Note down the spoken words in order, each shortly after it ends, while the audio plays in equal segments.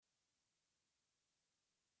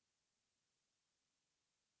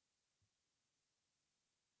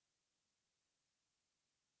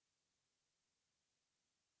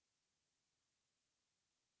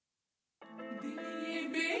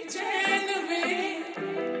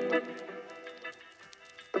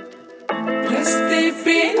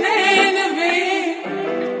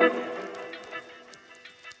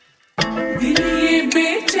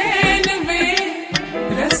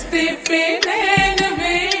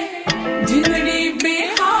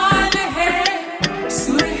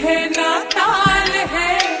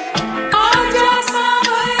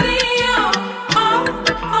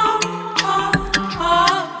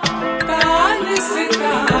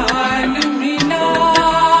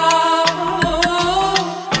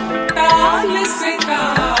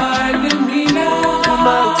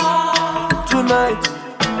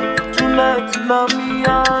Now me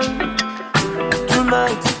and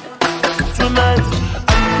tonight.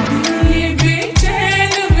 Baby,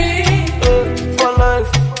 tell me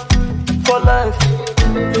For life.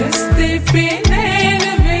 Let's deep in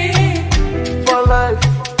enemy. For life.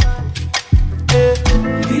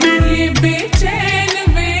 Baby, tell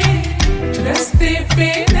me let's deep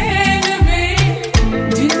in enemy.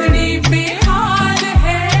 जितनी भी हाल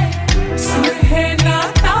है सुलह ना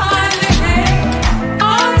ताल है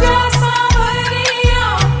आजा सावरिया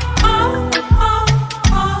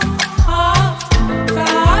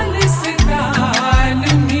ताल से ताल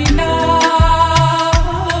मिला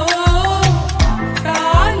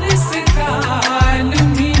ताल से ताल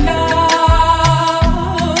मिला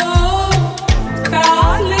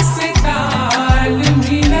ताल से ताल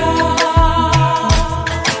मिला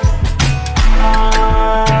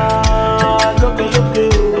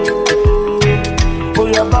Oh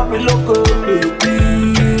yeah, baby, look, baby.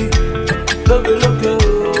 Look,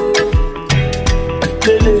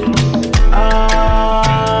 Lily.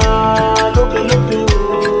 Look, baby,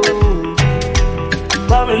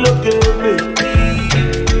 look, baby.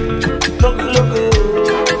 Look.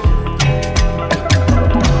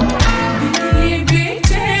 Baby,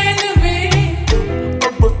 tell me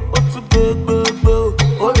What's a good,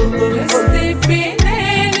 oh, let's deep in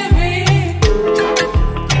enemy.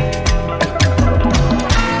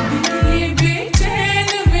 Baby, tell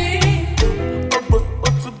me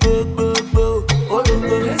what's a good, oh,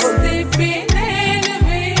 let's deep in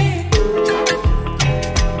enemy.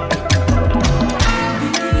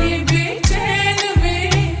 Baby, tell me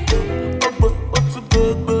what's a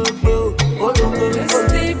good, oh, let's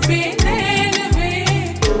deep in enemy.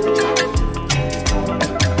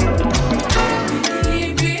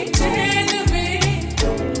 Baby, tell me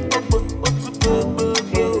what's a good,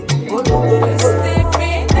 let's deep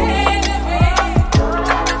in enemy.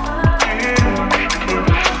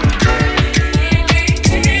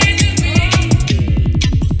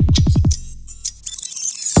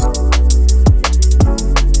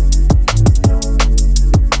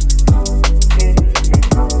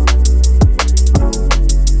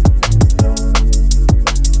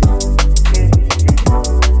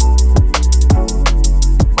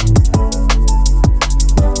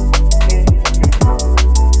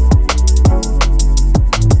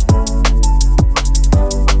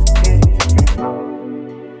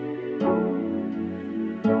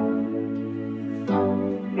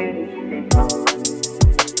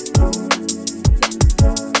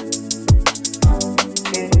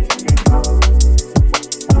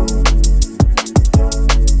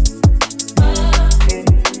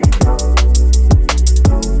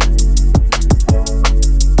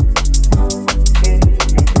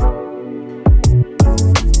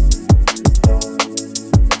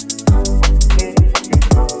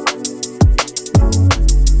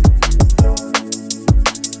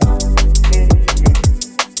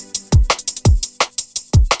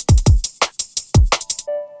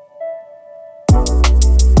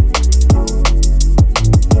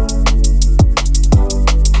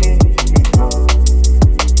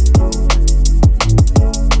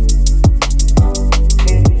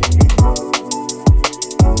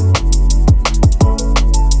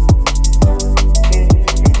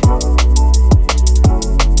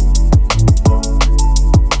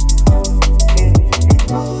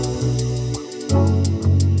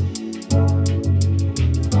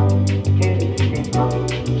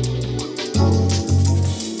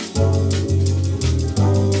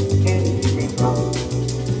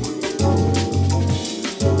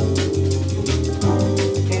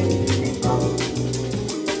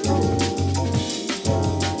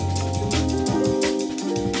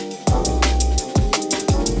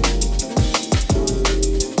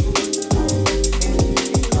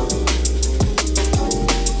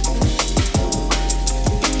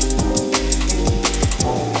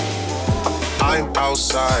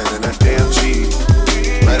 Outside in an AMG,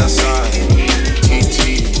 right outside,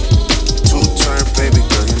 TT, two-turn baby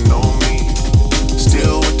girl, you know me.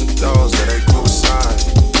 Still with the dogs that I grew beside.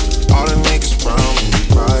 All the niggas round me,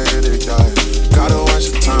 ride or they die. Gotta watch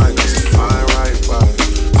the time, cause it's fine right by.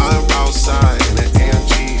 I'm outside in an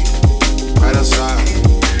AMG, right outside,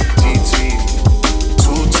 TT,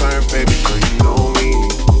 two-turn baby girl, you know me.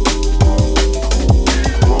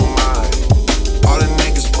 Who am I? All the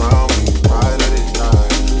niggas round me, ride or they die.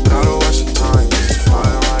 Gotta watch the time, cause it's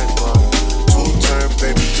fine right by.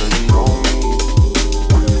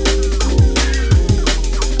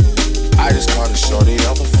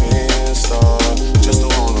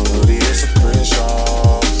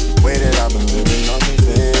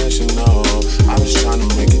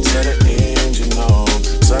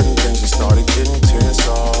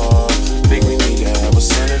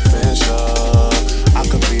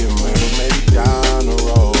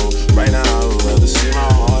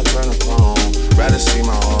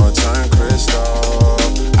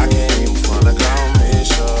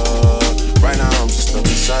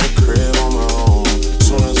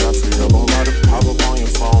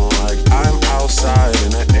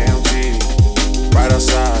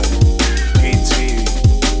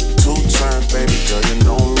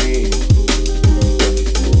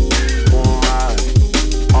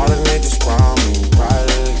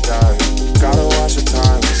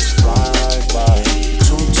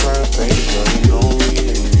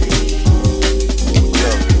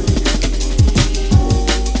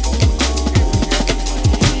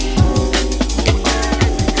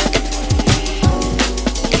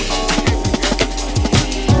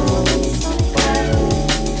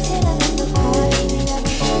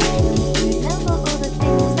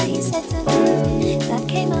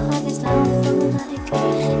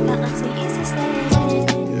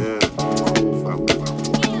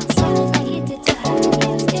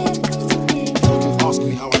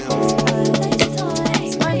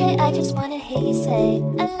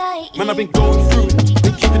 I've been going through it,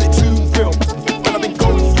 been keeping it too real. Man, I've been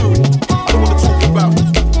going through it. I don't wanna talk about it,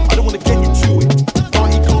 I don't wanna get into it.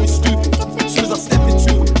 Party going stupid, as soon as I step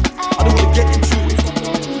into it, I don't wanna get into it.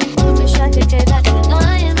 Wish I could get back to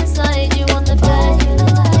lying beside you on the bed.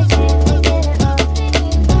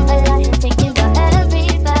 I lie here thinking about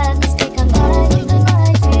every bad mistake I made.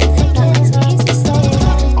 That makes me easy to say.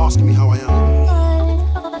 Asking me how I am.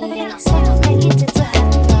 So don't make it to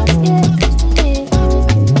happy last year. 'Cause to me,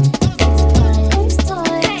 it's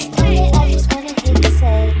time. I just wanna hear you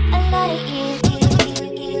say I like you.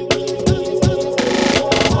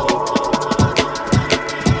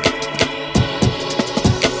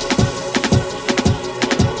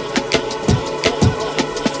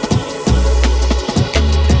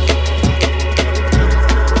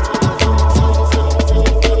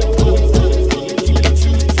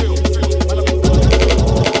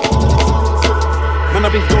 Man,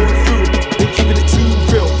 I've been going through it, been keeping it too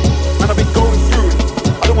real. Man, I've been going through it,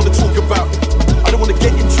 I don't wanna talk about it, I don't wanna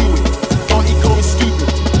get into it. Party going stupid,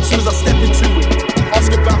 as soon as I step into it.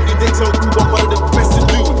 Ask about me, they tell you I'm one of the best to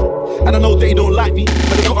do it. And I know they don't like me,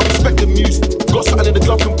 but I gotta respect the music. Got something in the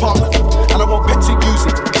glove compartment, and I want Pet to use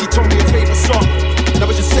it. She told me a favourite song, now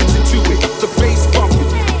I just sex into it. The bass bumping,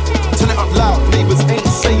 turn it up loud, neighbours ain't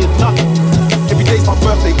saying nothing. Every day's my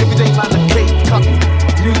birthday, every day man the cake cutting.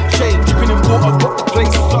 New chain, dripping in water, got the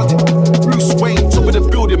place flooded. Bruce Wayne, top of the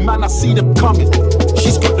building, man, I see them coming.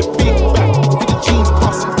 She's got the big back, with the jeans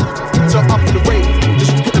busting. Turn up in the rave,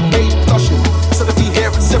 just look at the babe blushing. Said I'd be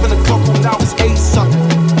here at 7 o'clock, well now it's 8 something.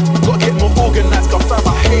 Gotta get more organised, got found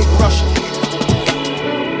my hate rushing.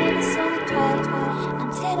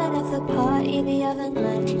 Until I left the party the other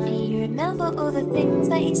night. You remember all the things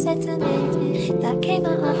that he said to me that came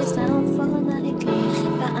out of his mouth automatically,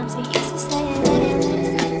 but I'm so used to saying it.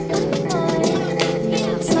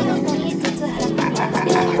 So don't make it to happy last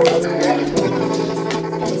year.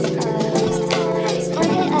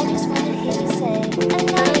 I just wanna hear you say I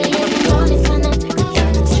love you. In the morning when I pick up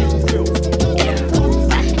the truth,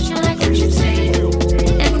 I hit you like what you say.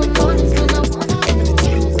 In the morning when I wanna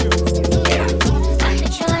I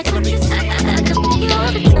hit you like what you say. I could be you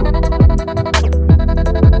all the time.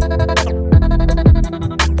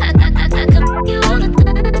 I could be you all the time.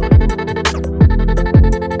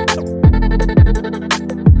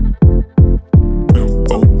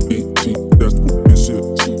 M-O-E-T, that's the fucking shit.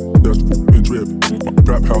 That's the fucking drip. My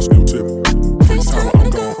trap house still tipping. FaceTime, I'm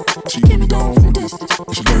gone. She keep me down from a distance.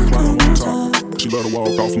 She let it climb on top. She let her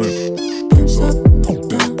walk off limp. Hips up,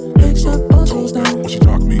 down, legs up, toes down. When she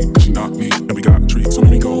knock me, she knock me, and we got a treat, so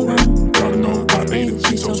many go around. Gotta know I made it.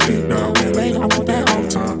 She's so sweet now, man, later. I want that all the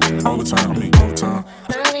time, all the time, I mean all the time.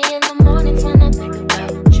 Early in the mornings when I think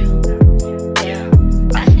about you, yeah,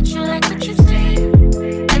 I hit you like what you say.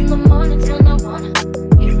 In the mornings when I wanna,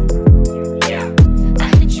 yeah, I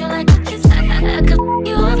hit you like what you say. I could f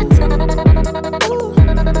you all the time. I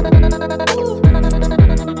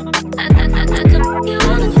could f you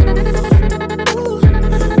all the time.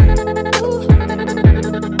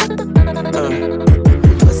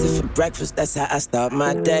 Pussy for breakfast, that's how I start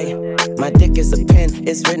my day. My dick is a pen,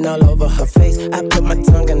 it's written all over her face. I put my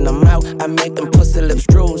tongue in her mouth, I make them pussy lips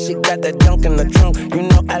drool. She got that junk in the trunk, you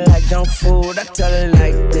know I like junk food. I tell her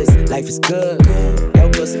like this, life is good, your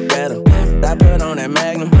pussy better. I put on that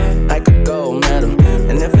Magnum, like a gold medal.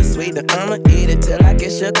 And if it's sweet, then I'ma eat it till I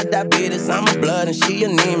get sugar diabetes. I'm a blood and she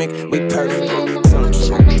anemic, we perfect.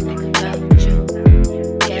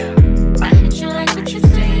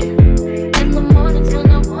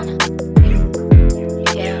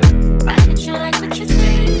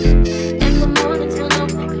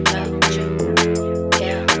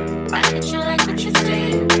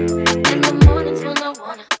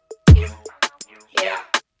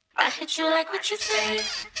 You like what you say.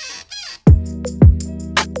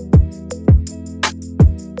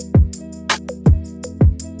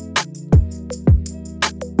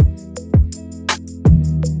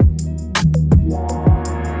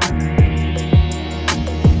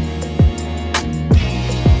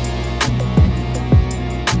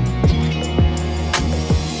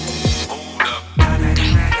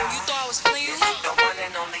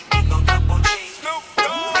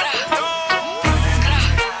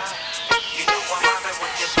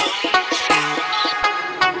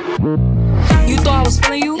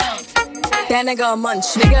 That nigga a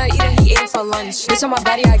munch. Nigga eat it, he ate it for lunch. Bitch on my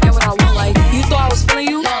body, I get what I want. Like you thought I was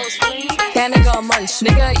feeling you. That nigga a munch.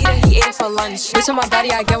 Nigga eat it, he ate it for lunch. Bitch on my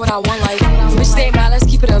body, I get what I want. Like bitch stay mad, let's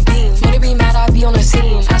keep it a beam. Wanna be mad, I be on the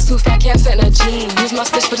scene. Ass too fat, can't fit in a jean. Use my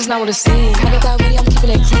stitch, but it's not what it seems. I got that ready, I'm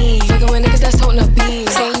keeping it clean. Fucking with niggas that's toting a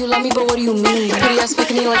beam. Saying you love me, but what do you mean? Pretty ass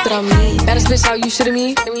fucking me like that I'm mean. Baddest bitch out, you shitting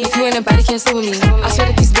me? If you ain't a baddie, can't stay with me. I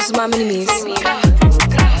swear that these bitches my mini-me's.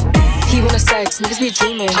 He wanna sex, niggas be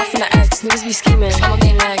dreaming. I'm from the X, niggas be scheming. I'm a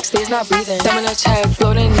main next, days not breathing. Dumb in a check,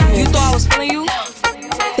 floating in. You thought I was feeling you?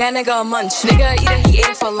 That nigga a munch. Nigga eat it, he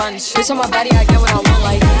ate it for lunch. Bitch on my body, I get what I want.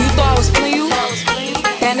 Like you thought I was feeling you?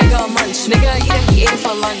 That nigga a munch. Nigga eat it, he ate it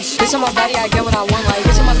for lunch. Bitch on my body, I get what I want. Like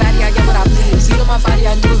bitch on my body, I get what I please. You on my body,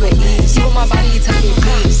 I do it with ease. You on my body, he telling me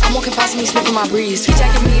please. I'm walking past me, sniffing my breeze. He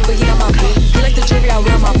jacking me, but he not my boo. He like the jewelry, I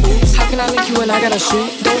wear on my boobs. How can I link you when I got a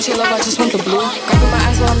shoe? Don't you love, I just want the blue. Grabbing my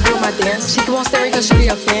eyes while I'm doing my dance. She keep on staring cause shorty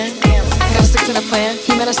a fan. Gotta stick to the plan.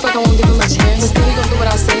 He mad as fuck, I won't give him a chance. But still he gon' do what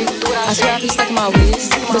I say. I swear I be stuck in my ways.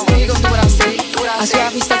 But still he gon' do what I say. I swear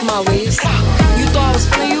I be stuck in my ways. You thought I was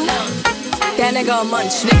feeling you? That nigga a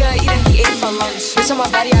munch. Nigga eat it, he ate it for lunch. Bitch on my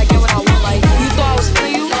body, I get what I want. Like you thought I was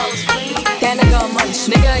feeling you? That nigga a munch.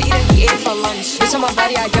 Nigga eat it, he ate it for lunch. Bitch on my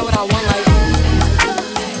body, I get what I want. Like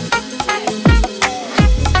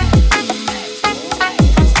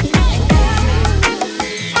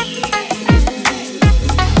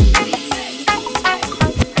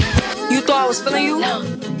I was feeling you?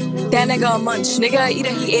 That nigga a munch. Nigga eat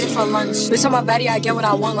it, he ate it for lunch. Bitch on my body, I get what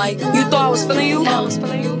I want. Like you thought I was feeling you?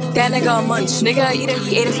 That nigga a munch. Nigga eat it,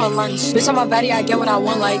 he ate it for lunch. Bitch on my body, I get what I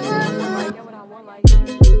want. Like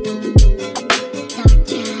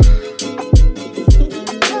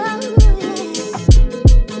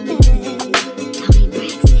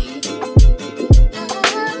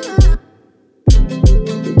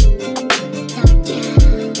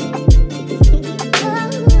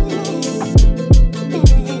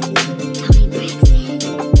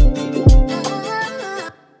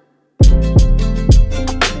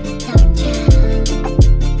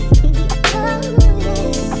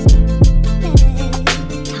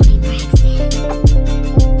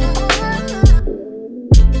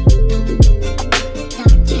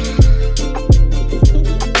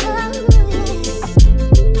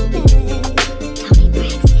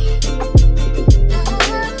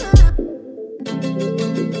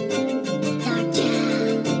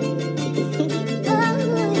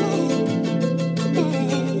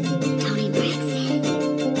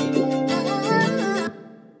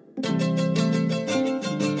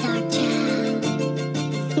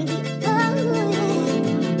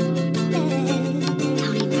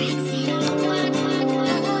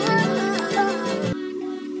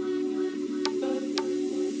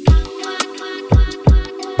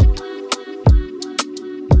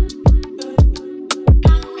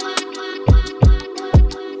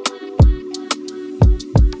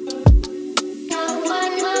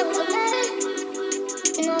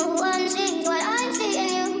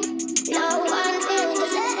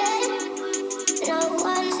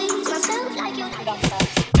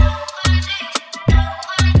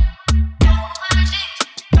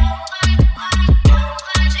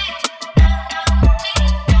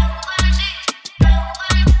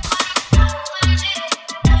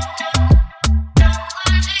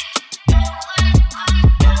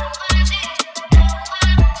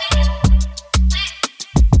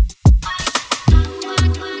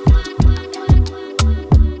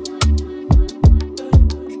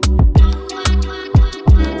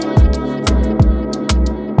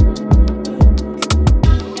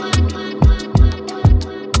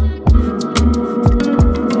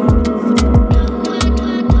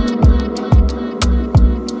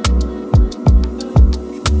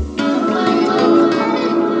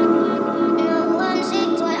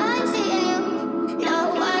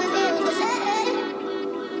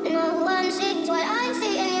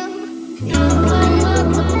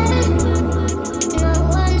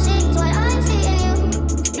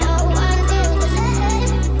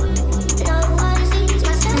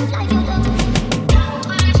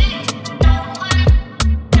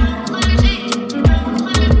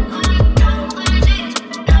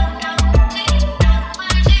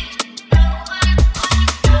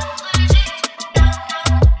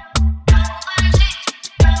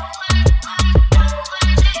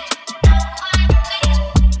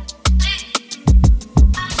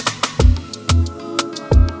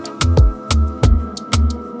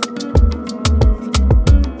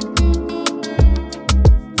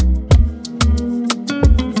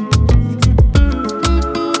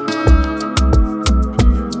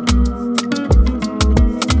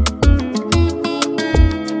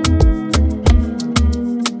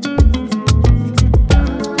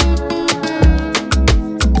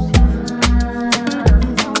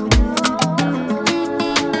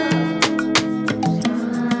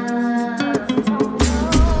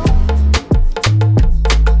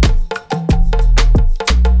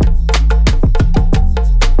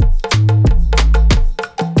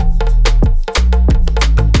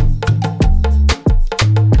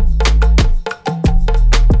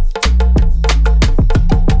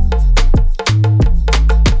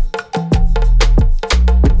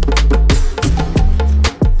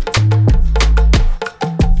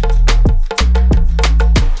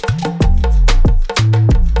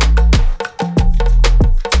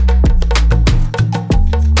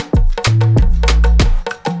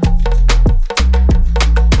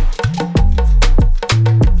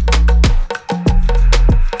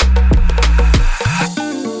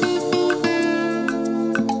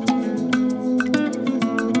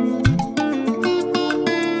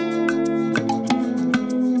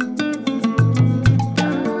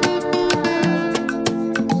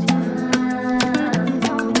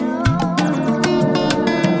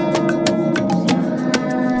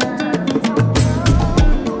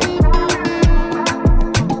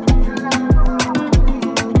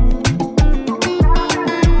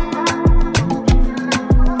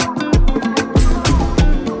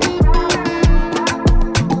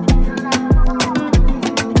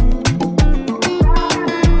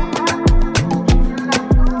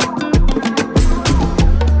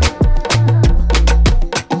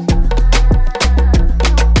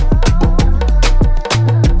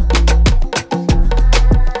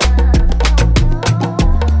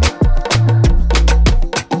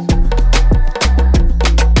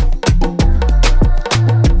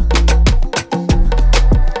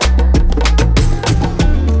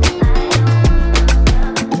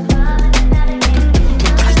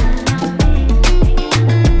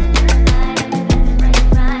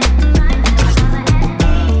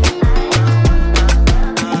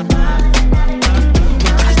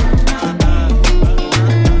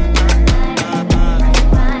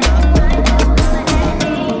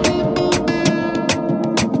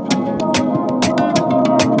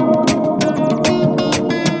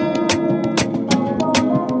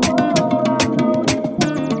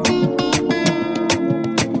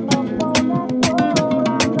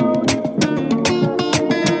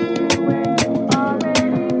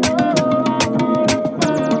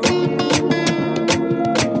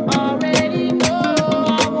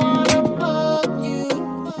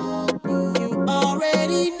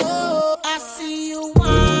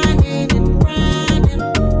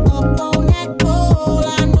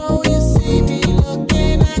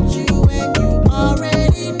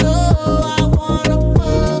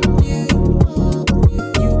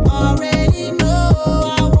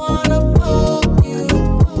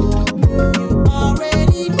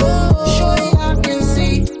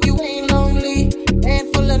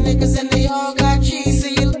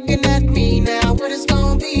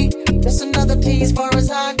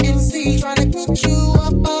free, tryna get you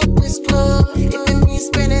up this club. If it means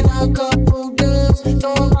spending a couple dubs,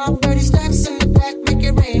 throw my 30 stacks in the back, make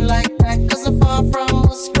it rain like that. Cause I'm far from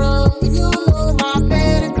a scrub. You know my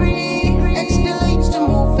pedigree, and still used to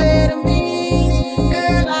move fair to me.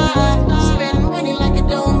 Girl, I spend money like it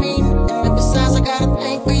don't mean. And then besides, I got a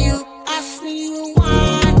thing for you. I see you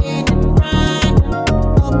whining and grinding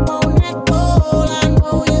up on that pole. I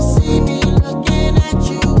know you see me looking at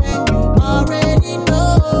you, and you already know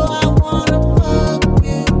I wanna fuck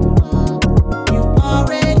you. You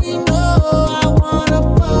already know I wanna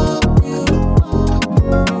fuck you.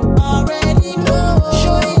 You already know.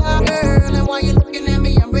 Shorty, I'm girl, and while you looking at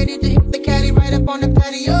me, I'm ready to hit the caddy right up on the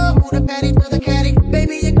patio. Who the patty to the caddy?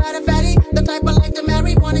 Baby, you got a fatty, the type I like to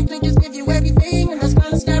marry. Wanting to just give you everything, and that's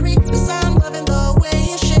kinda scary. 'Cause I'm loving the way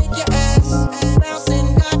you shake your ass.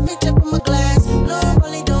 Bouncing, got me tipping my glass.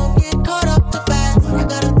 Normally don't get caught up too fast. I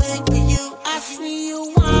got a thing for you. I see you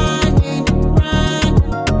whining and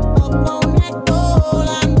grinding up on that pole.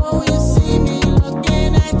 I know you see me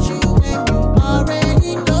looking at you, and you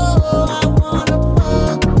already know I wanna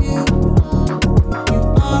fuck you. You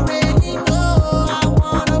already know I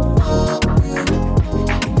wanna fuck you.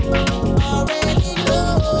 Already know.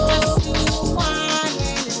 I see you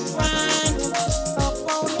whining and grinding up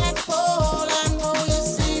on that pole. I know you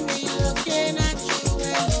see me looking at you,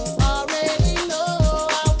 and you already know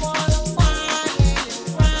I wanna whining and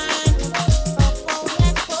grinding up on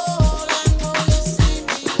that pole. I know you see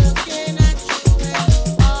me looking at you, and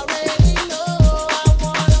you already know I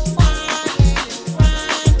wanna whining and grinding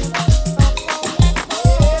up on that pole. I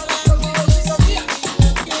know you see me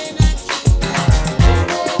looking at you, and you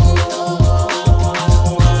already know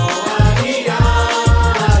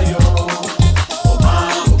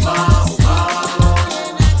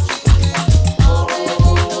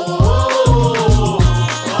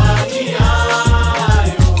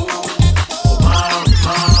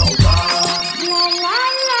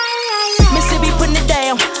Mississippi putting it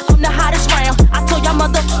down. I'm the hottest round. I told y'all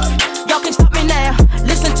mother, y'all can stop me now.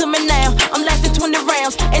 Listen to me now. I'm lasting 20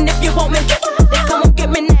 rounds. And if you want me, then come on get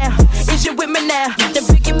me now. Is you with me now? The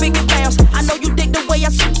biggie bounce. I know you dig the way I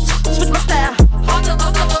switch my style.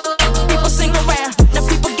 People sing around. Now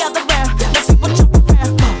people gather round. Now people jump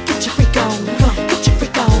around. Get your freak on. Get your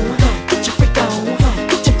freak on. Get your freak on.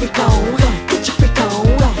 Get your freak on. Get your freak on.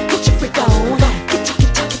 Get your freak on. Get your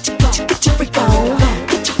freak on. Get your freak on.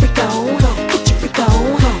 Get your freak on.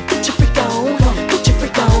 Get your freak on. Get your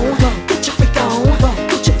freak on. Get your freak on.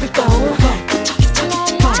 Get your freak on. Get your freak on.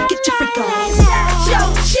 Get your freak on. Yo,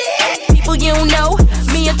 shit. People you don't know.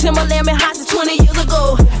 Me and Timberland been hot since 20 years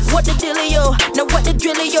ago. What the dealio? Now what the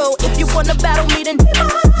drillio? If you wanna battle me, then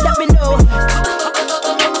let me know.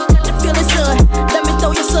 Got the feeling, son. Let me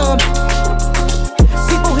throw you some.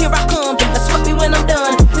 People, here I come. That's what me when I'm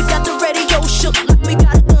done. We got the radio shook like we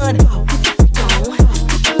got a gun.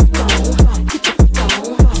 Get your freak on. Get your freak on.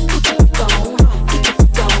 Get your freak on. Get your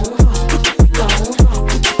freak on. Get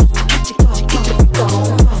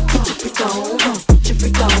your freak on. Get your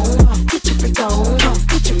freak on. Get your freak on. Get your freak on.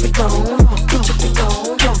 Get your freak on. Get your freak on. Get your freak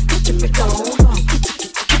on. Get your freak on.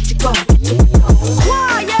 Get your freak on.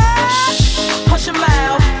 Quiet. Hush your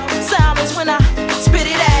mouth. Silence when I spit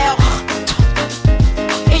it out.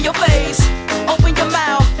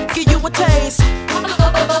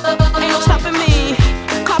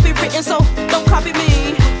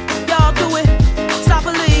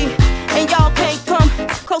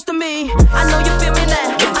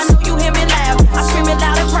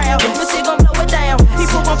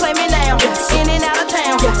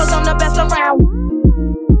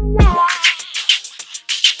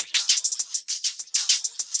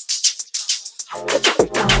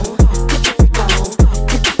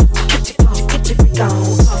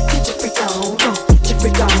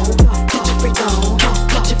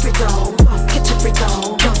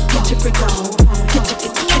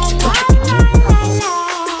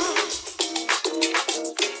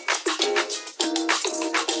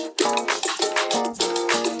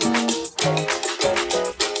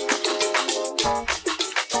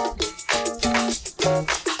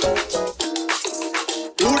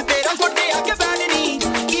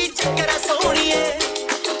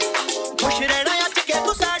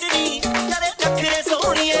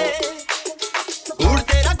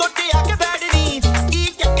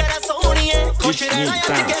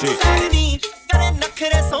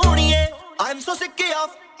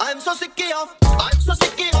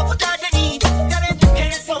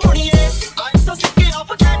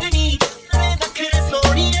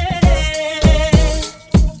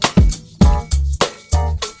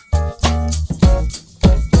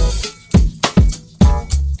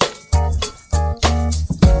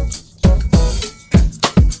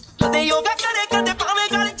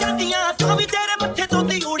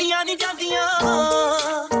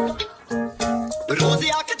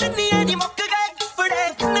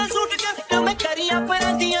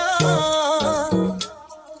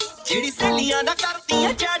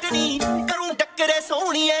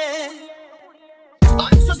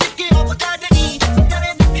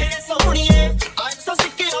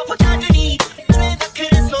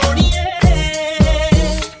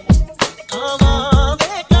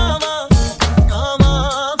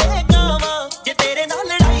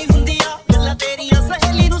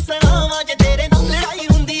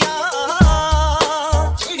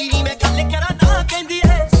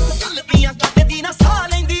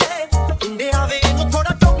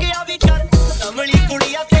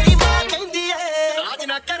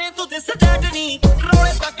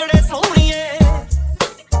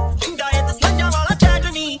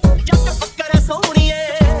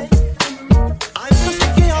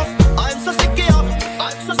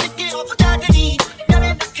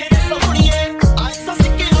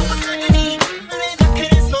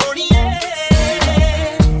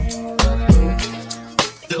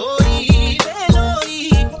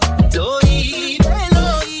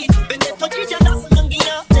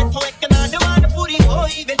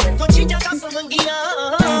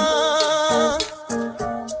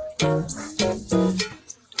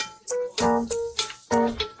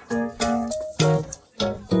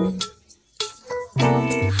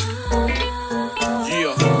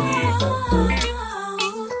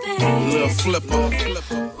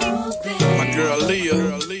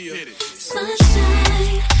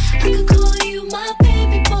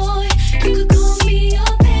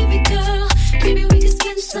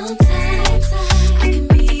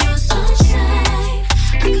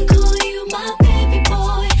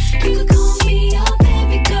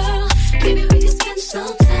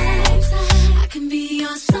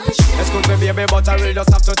 me, but I will just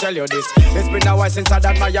have to tell you this. It's been a while since I'd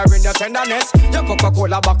admiring your tenderness. Your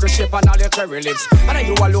Coca-Cola bottle shape and all your cherry lips. And then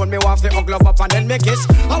you alone, me want to hug love up and then me kiss.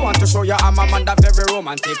 I want to show you I'm a man that very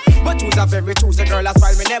romantic. But choose a very choosy girl, that's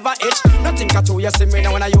why me never itch. Nothing at all, you see me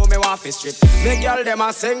now when I you me want to strip. Me girl, them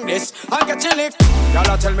a sing this and get you lick.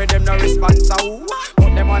 Y'all tell me them no response, ooh.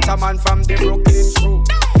 But them want a man from the Brooklyn crew.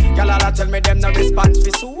 Y'all tell me them no response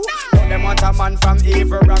for Sue. But them want a man from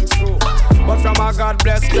evil ranks too. But from a God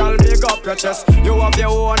bless girl, big up your chest. You have your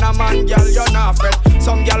own a man, girl, you're not fret.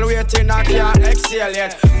 Some girl waiting and can't exhale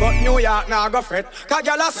yet. But New York now go fret. Cause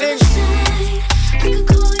girl a sing. I could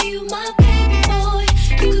call you my baby boy.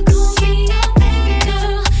 You could call me your baby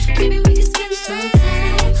girl. Maybe we could spend some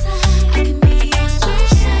time. I can be your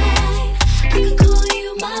sunshine. I could call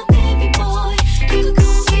you my baby boy. You could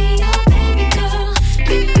call me your baby girl.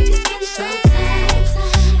 Maybe we could spend some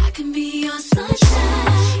time. I can be your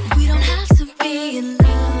sunshine. We don't have to be in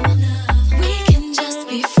love. We can just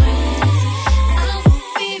be friends. I will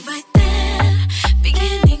be right there,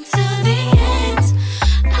 beginning to the end.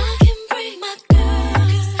 I can bring my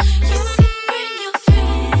girls, you can bring your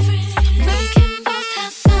friends. We can both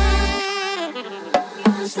have fun.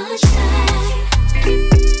 Sunshine.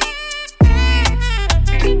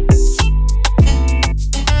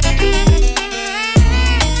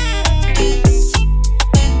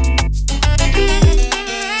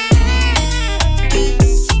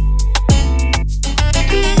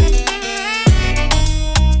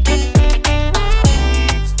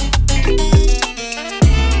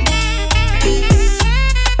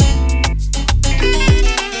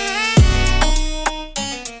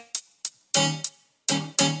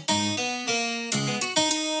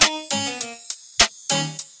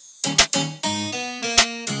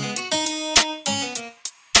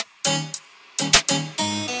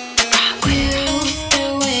 You've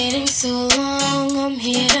been waiting so long, I'm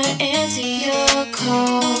here to answer your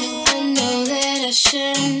call. I know that I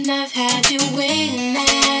shouldn't have had you waiting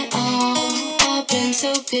at all. I've been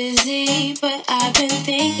so busy, but I've been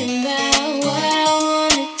thinking about what I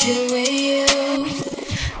wanna do with you.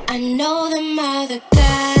 I know them other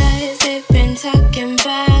guys, they've been talking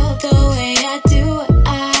about the way I do what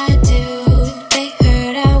I do. They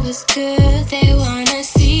heard I was good, they wanna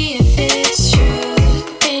see if it's true.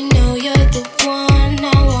 They know you're the one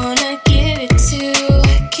I wanna give it to.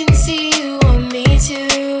 I can see you want me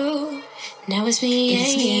too. Now it's me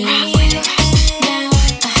and you. Now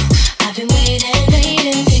I've been waiting,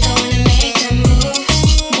 think I wanna make that move.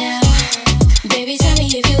 Now, baby, tell me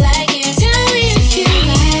if you like it. Tell me if you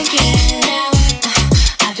like it. Now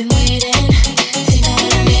I've been waiting, think I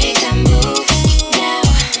wanna make that move. Now,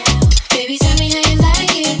 baby, tell me how you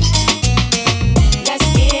like it. Let's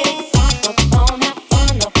get it fucked up on that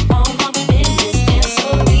fun up in this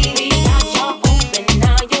dancery. We got y'all open,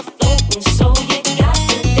 now you're floating, so you got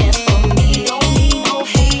to dance for me. Don't need no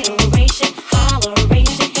hateration,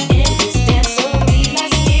 holleration in this dancery.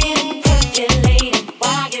 Let's get it percolating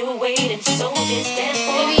while you're waiting, so just dance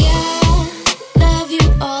for me. Baby, I love you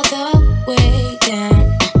all the way down.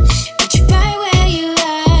 Put you right where you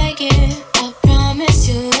like it. I promise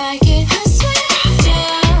you like it. I swear.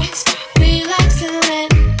 Just relax and let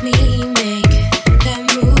me make that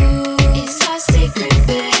move. It's our secret,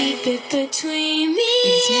 but keep it between me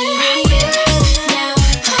and you. Now,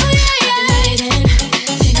 I've been waiting.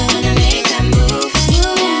 Think I wanna make that move.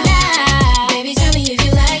 Now, baby, tell me if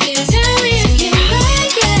you like it. Tell me if you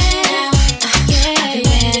like it. Now, I've been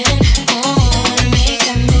waiting. Think I wanna make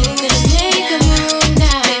that move. Gonna make a move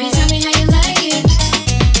now. Baby, tell me how you like it.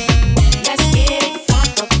 Let's get it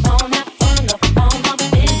fucked up on that fun up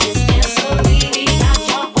in this dancery. We got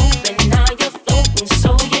y'all open, now you're floating,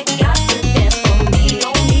 so you got to dance for me.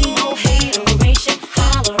 Don't need no hateration,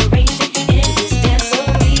 holleration in this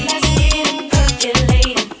dancery. Let's get it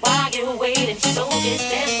percolating while you're waiting, so just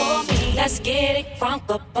dance for me. Let's get it crunk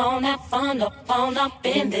up on that fun up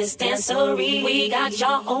in this dancery. We got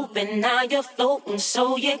y'all open, now you're floating,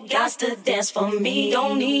 so you got to dance for me.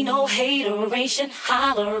 Don't need no hateration,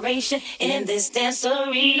 holleration in this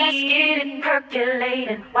dancery. Let's get it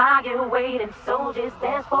percolating while you're waiting, so just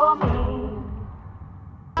dance for me.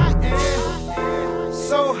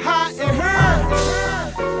 So hot in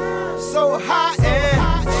her, so hot in.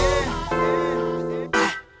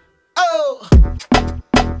 Oh.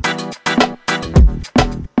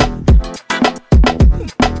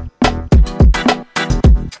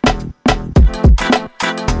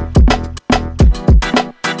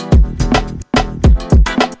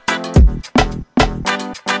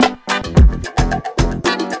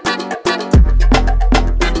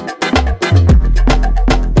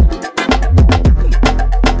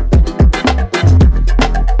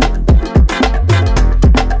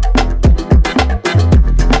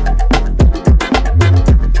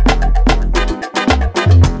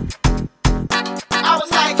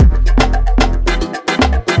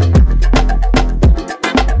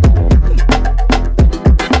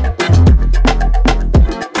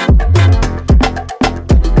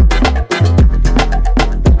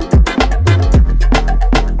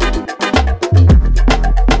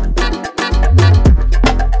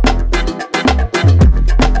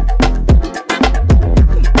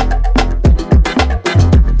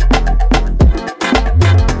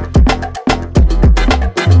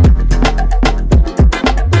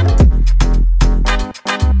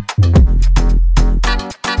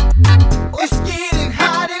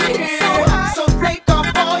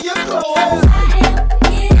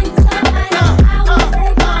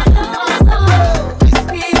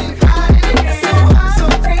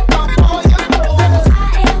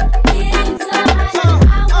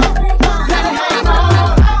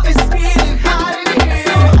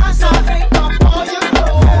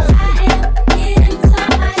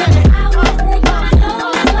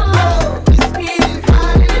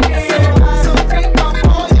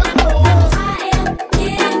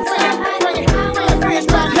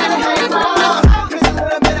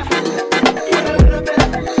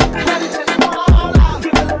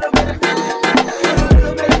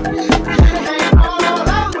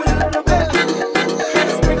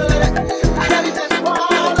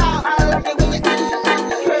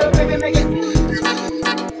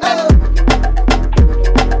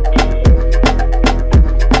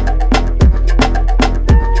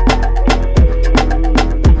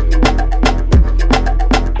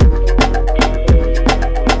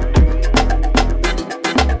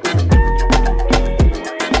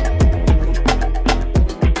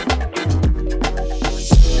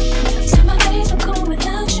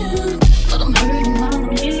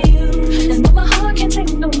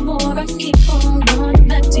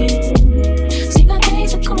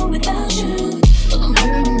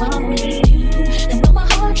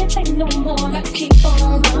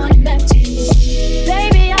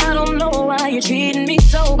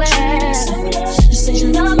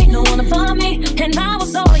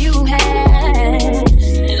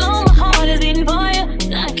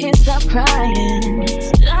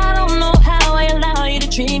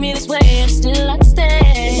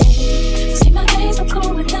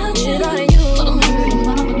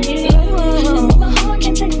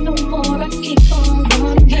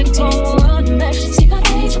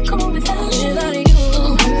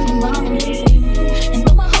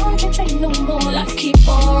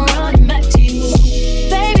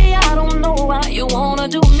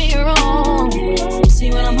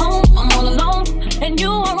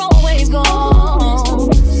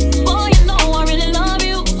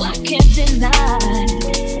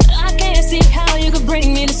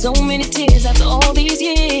 many things.